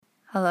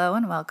Hello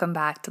and welcome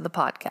back to the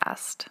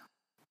podcast.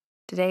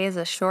 Today is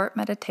a short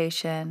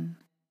meditation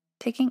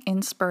taking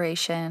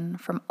inspiration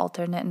from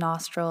alternate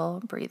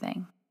nostril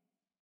breathing.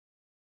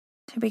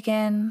 To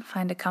begin,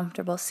 find a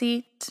comfortable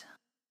seat.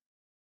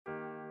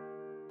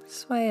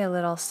 Sway a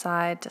little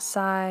side to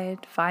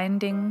side,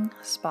 finding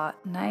a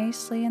spot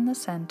nicely in the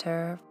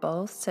center of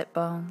both sit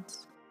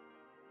bones.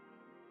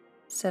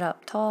 Sit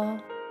up tall.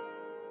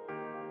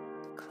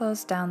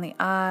 Close down the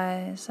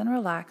eyes and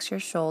relax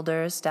your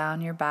shoulders down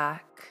your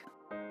back.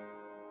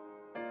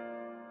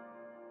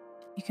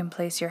 You can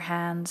place your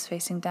hands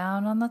facing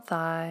down on the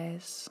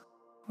thighs,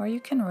 or you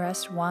can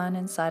rest one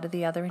inside of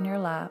the other in your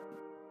lap.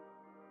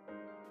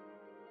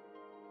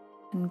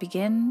 And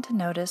begin to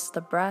notice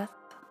the breath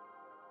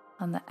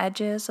on the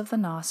edges of the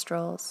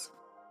nostrils.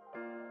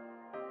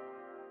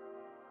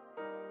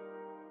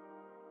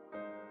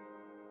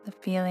 The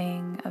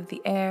feeling of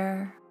the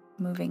air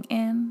moving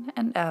in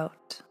and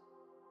out.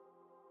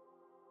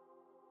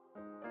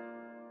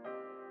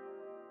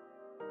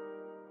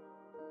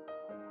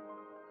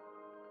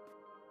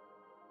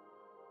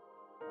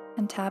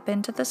 And tap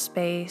into the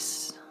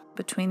space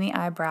between the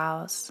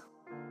eyebrows,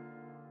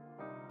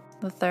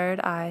 the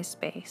third eye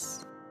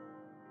space.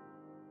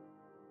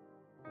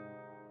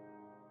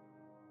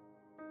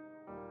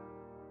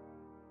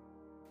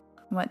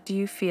 What do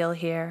you feel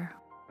here?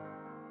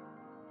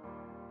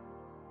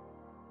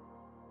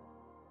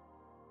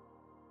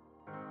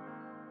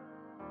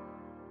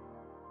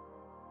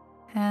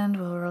 And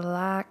we'll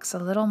relax a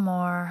little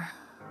more,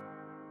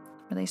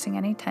 releasing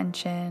any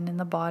tension in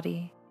the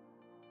body.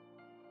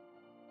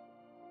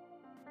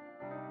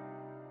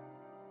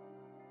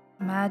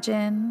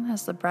 Imagine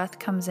as the breath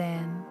comes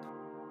in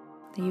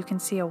that you can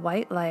see a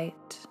white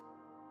light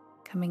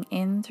coming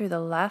in through the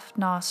left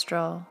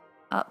nostril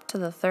up to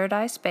the third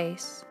eye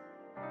space.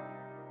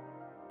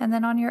 And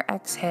then on your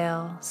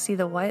exhale, see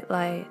the white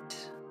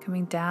light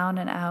coming down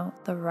and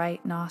out the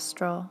right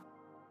nostril.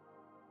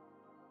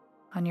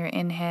 On your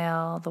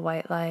inhale, the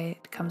white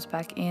light comes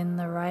back in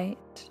the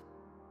right,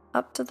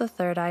 up to the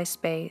third eye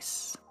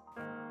space,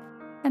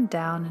 and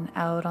down and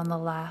out on the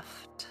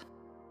left.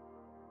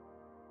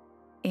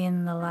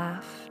 In the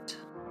left,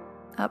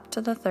 up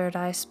to the third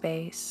eye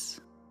space,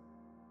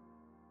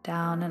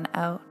 down and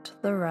out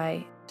the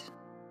right.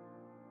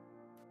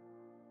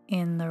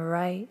 In the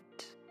right,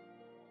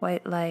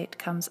 white light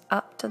comes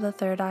up to the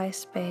third eye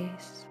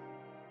space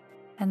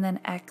and then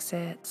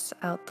exits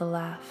out the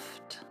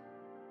left.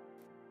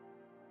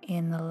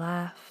 In the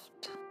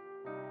left,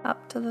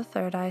 up to the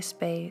third eye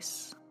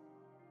space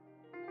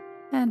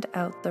and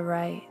out the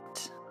right.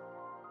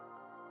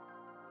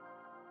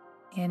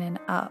 In and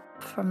up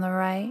from the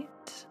right,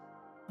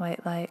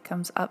 white light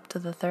comes up to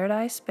the third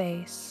eye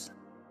space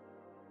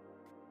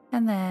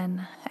and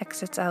then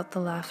exits out the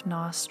left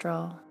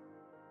nostril.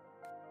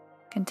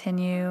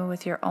 Continue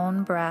with your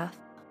own breath,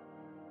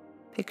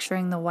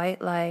 picturing the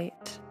white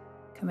light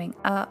coming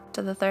up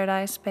to the third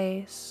eye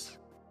space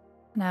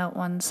and out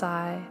one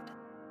side,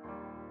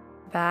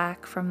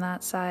 back from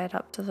that side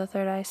up to the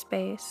third eye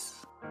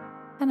space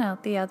and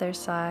out the other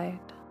side.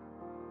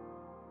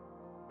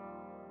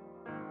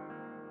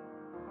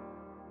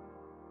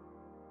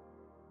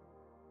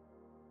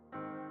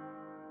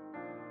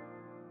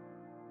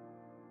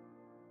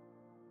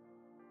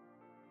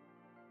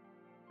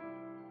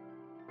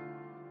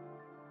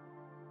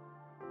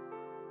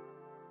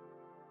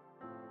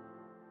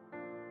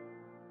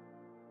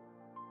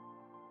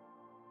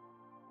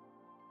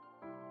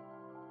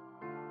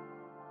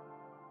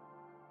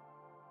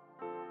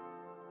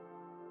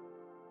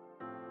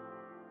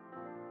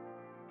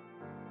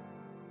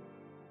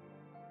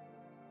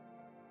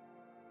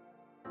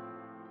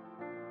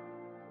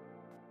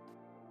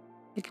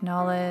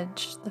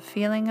 Acknowledge the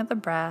feeling of the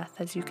breath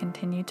as you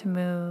continue to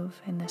move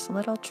in this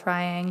little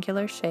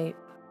triangular shape,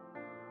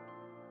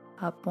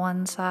 up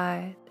one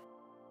side,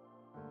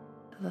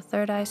 to the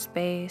third eye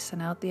space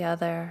and out the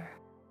other,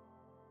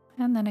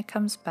 and then it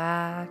comes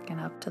back and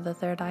up to the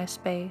third eye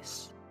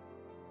space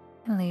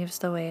and leaves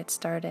the way it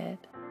started.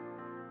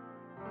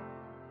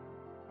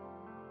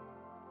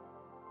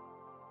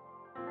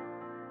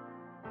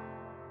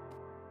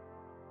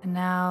 And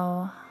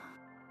now,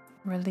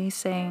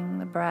 releasing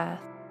the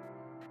breath,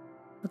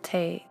 we'll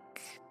take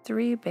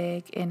 3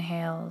 big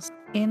inhales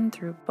in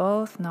through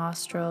both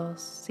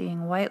nostrils,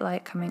 seeing white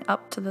light coming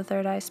up to the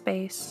third eye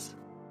space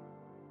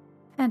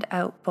and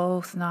out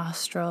both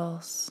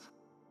nostrils.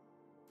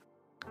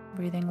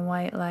 Breathing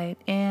white light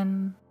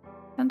in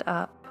and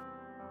up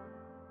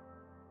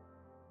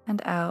and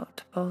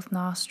out both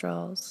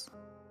nostrils.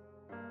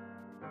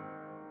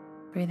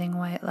 Breathing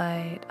white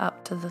light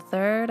up to the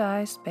third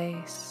eye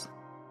space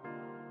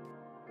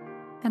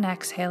and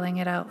exhaling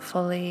it out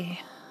fully.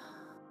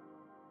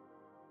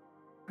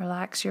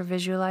 Relax your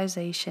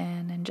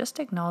visualization and just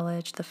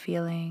acknowledge the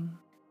feeling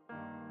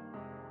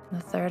in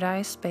the third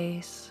eye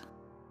space,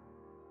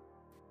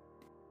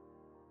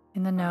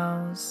 in the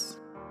nose,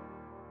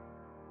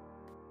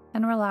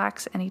 and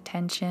relax any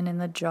tension in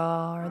the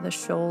jaw or the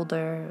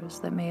shoulders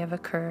that may have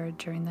occurred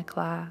during the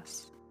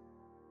class.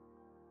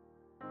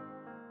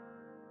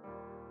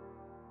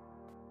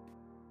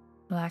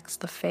 Relax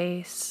the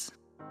face,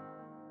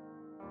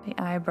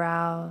 the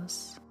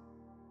eyebrows,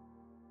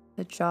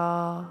 the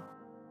jaw,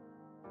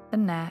 the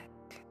neck,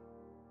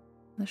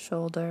 the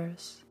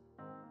shoulders.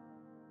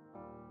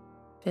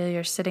 Feel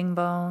your sitting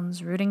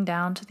bones rooting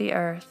down to the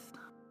earth.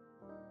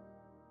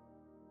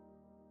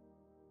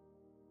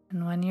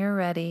 And when you're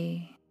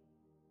ready,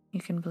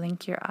 you can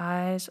blink your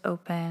eyes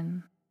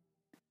open,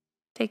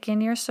 take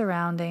in your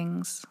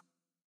surroundings,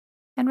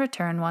 and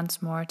return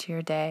once more to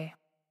your day.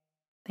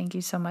 Thank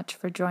you so much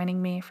for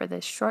joining me for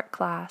this short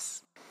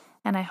class,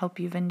 and I hope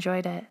you've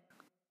enjoyed it.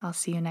 I'll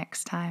see you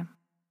next time.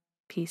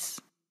 Peace.